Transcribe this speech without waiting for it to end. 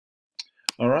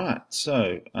All right,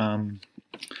 so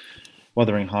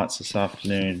Wuthering Heights this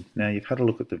afternoon. Now, you've had a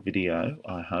look at the video,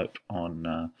 I hope,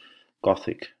 on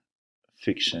Gothic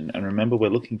fiction. And remember,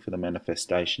 we're looking for the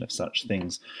manifestation of such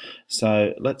things.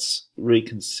 So let's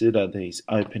reconsider these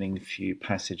opening few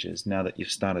passages now that you've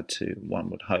started to,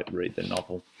 one would hope, read the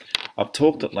novel. I've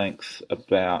talked at length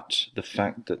about the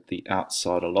fact that the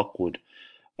outsider Lockwood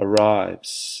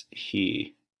arrives here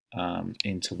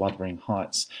into Wuthering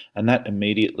Heights, and that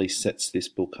immediately sets this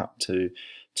book up to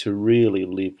really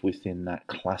live within that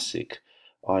classic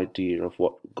idea of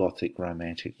what Gothic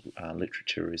romantic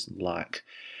literature is like.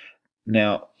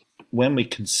 Now, when we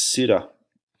consider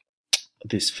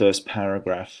this first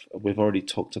paragraph, we've already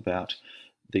talked about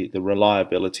the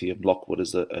reliability of Lockwood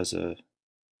as a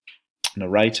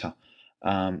narrator.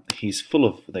 He's full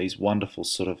of these wonderful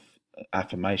sort of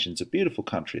affirmations, a beautiful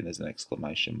country, and there's an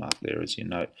exclamation mark there, as you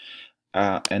note,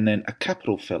 and then a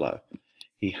capital fellow.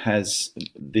 He has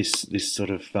this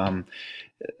sort of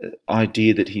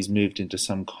idea that he's moved into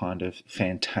some kind of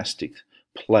fantastic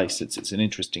place. It's an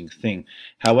interesting thing.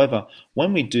 However,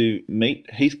 when we do meet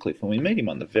Heathcliff, and we meet him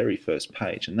on the very first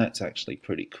page, and that's actually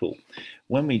pretty cool.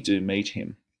 When we do meet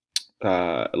him,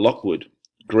 Lockwood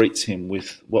greets him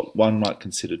with what one might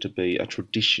consider to be a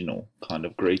traditional kind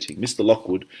of greeting. "Mr.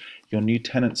 Lockwood, your new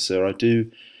tenant, sir, I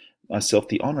do myself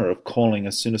the honour of calling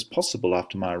as soon as possible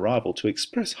after my arrival to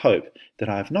express hope that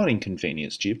I have not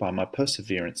inconvenienced you by my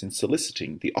perseverance in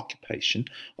soliciting the occupation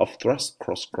of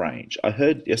Thrushcross Grange. I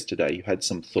heard yesterday you had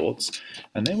some thoughts,"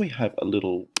 and then we have a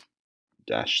little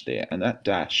dash there, and that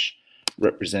dash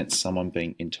represents someone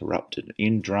being interrupted.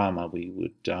 In drama, we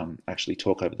would actually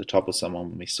talk over the top of someone.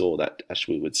 When we saw that dash,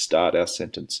 we would start our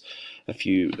sentence a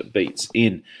few beats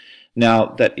in. Now,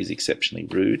 that is exceptionally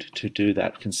rude to do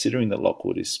that, considering that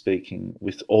Lockwood is speaking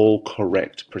with all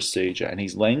correct procedure, and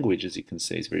his language, as you can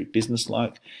see, is very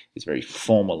businesslike, is very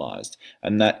formalised,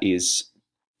 and that is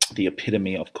the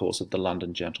epitome, of course, of the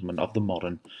London gentleman, of the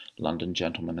modern London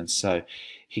gentleman. And so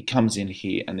he comes in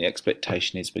here, and the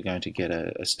expectation is we're going to get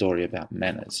a story about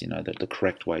manners, you know, the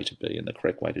correct way to be and the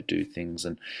correct way to do things,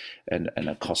 and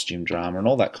a costume drama and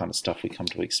all that kind of stuff we come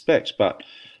to expect. But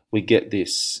we get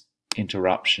this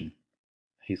interruption.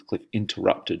 Heathcliff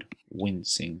interrupted,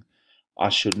 wincing. "I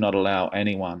should not allow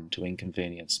anyone to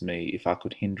inconvenience me. If I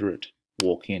could hinder it,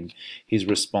 walk in." His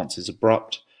response is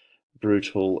abrupt,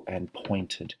 brutal, and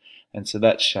pointed. And so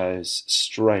that shows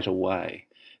straight away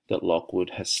that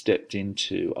Lockwood has stepped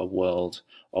into a world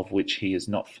of which he is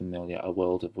not familiar, a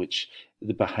world of which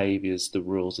the behaviours, the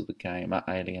rules of the game are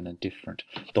alien and different.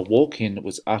 The walk-in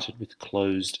was uttered with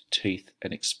closed teeth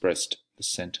and expressed the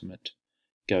sentiment,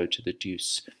 "Go to the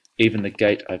deuce." Even the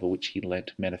gate over which he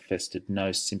leant manifested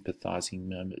no sympathising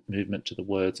movement to the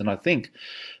words, and I think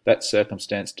that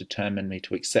circumstance determined me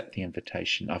to accept the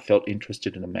invitation. I felt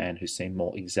interested in a man who seemed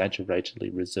more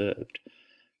exaggeratedly reserved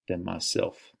than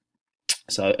myself.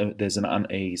 So there's an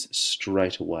unease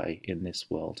straight away in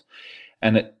this world,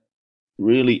 and it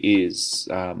really is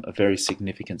a very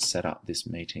significant setup, this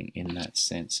meeting, in that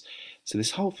sense. So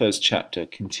this whole first chapter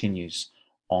continues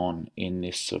on in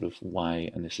this sort of way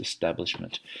and this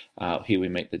establishment. Here we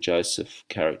meet the Joseph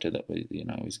character that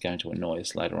is going to annoy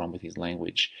us later on with his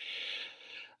language.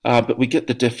 But we get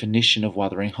the definition of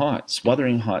Wuthering Heights.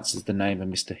 Wuthering Heights is the name of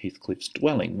Mr. Heathcliff's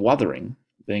dwelling, Wuthering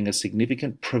being a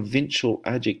significant provincial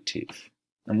adjective.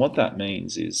 And what that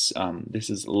means is this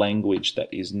is language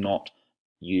that is not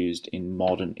used in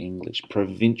modern English.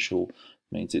 Provincial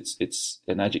means it's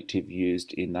an adjective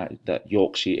used in that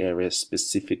Yorkshire area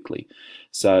specifically.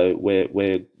 So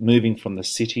we're moving from the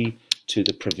city to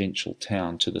the provincial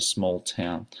town, to the small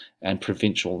town, and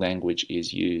provincial language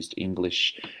is used.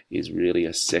 English is really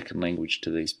a second language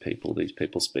to these people. These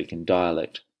people speak in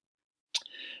dialect.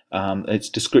 It's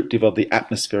descriptive of the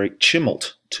atmospheric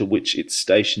tumult to which its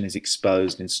station is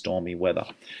exposed in stormy weather.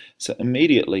 So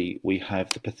immediately we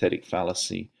have the pathetic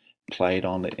fallacy played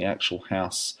on. The actual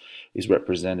house is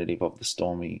representative of the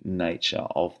stormy nature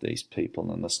of these people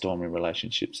and the stormy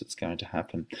relationships that's going to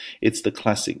happen. It's the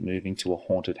classic moving to a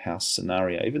haunted house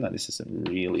scenario, even though this isn't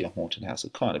really a haunted house.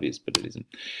 It kind of is, but it isn't.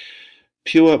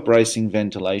 Pure bracing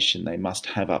ventilation they must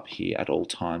have up here at all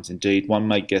times. Indeed, one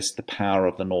may guess the power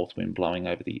of the north wind blowing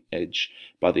over the edge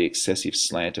by the excessive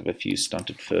slant of a few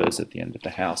stunted firs at the end of the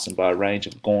house, and by a range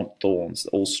of gaunt thorns,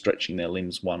 all stretching their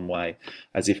limbs one way,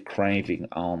 as if craving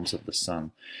alms of the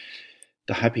sun.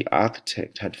 The happy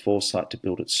architect had foresight to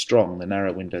build it strong. The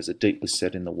narrow windows are deeply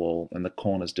set in the wall, and the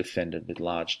corners defended with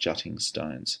large jutting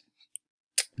stones.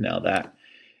 Now that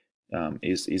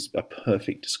is a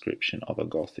perfect description of a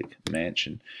Gothic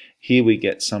mansion. Here we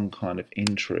get some kind of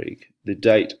intrigue. The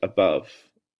date above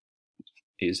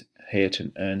is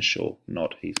Hareton Earnshaw,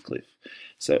 not Heathcliff.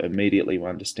 So immediately we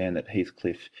understand that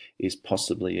Heathcliff is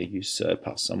possibly a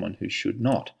usurper, someone who should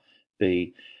not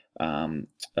be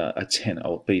a tenant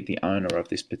or be the owner of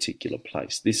this particular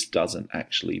place. This doesn't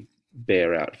actually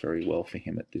bear out very well for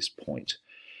him at this point.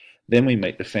 Then we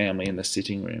meet the family in the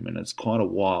sitting room, and it's quite a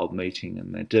wild meeting,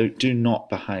 and they do not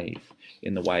behave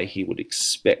in the way he would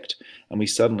expect. And we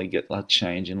suddenly get a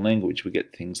change in language. We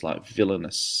get things like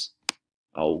villainous,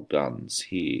 old guns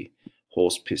here,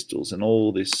 horse pistols, and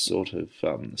all this sort of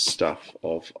stuff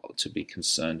of to be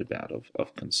concerned about,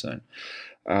 of concern.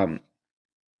 And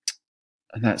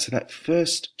so that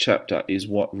first chapter is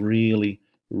what really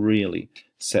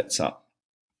sets up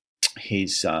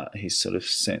his sort of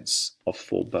sense of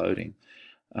foreboding,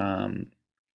 and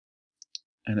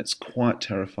it's quite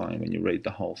terrifying when you read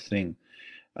the whole thing.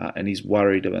 And he's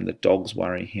worried, and the dogs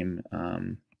worry him,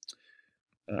 and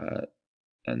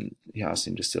he asks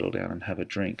him to settle down and have a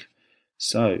drink.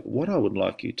 So what I would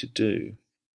like you to do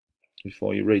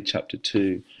before you read chapter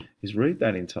 2 is read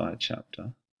that entire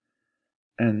chapter,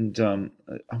 and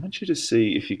I want you to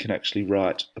see if you can actually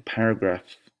write a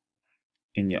paragraph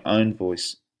in your own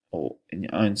voice or in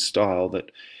your own style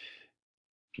that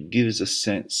gives a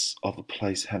sense of a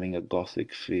place having a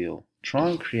Gothic feel. Try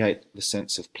and create the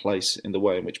sense of place in the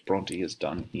way in which Bronte has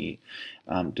done here.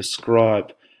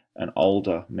 Describe an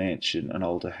older mansion, an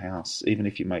older house, even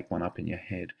if you make one up in your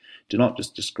head. Do not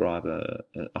just describe a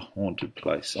haunted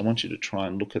place. I want you to try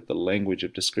and look at the language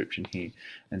of description here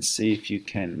and see if you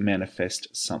can manifest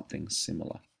something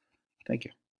similar. Thank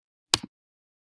you.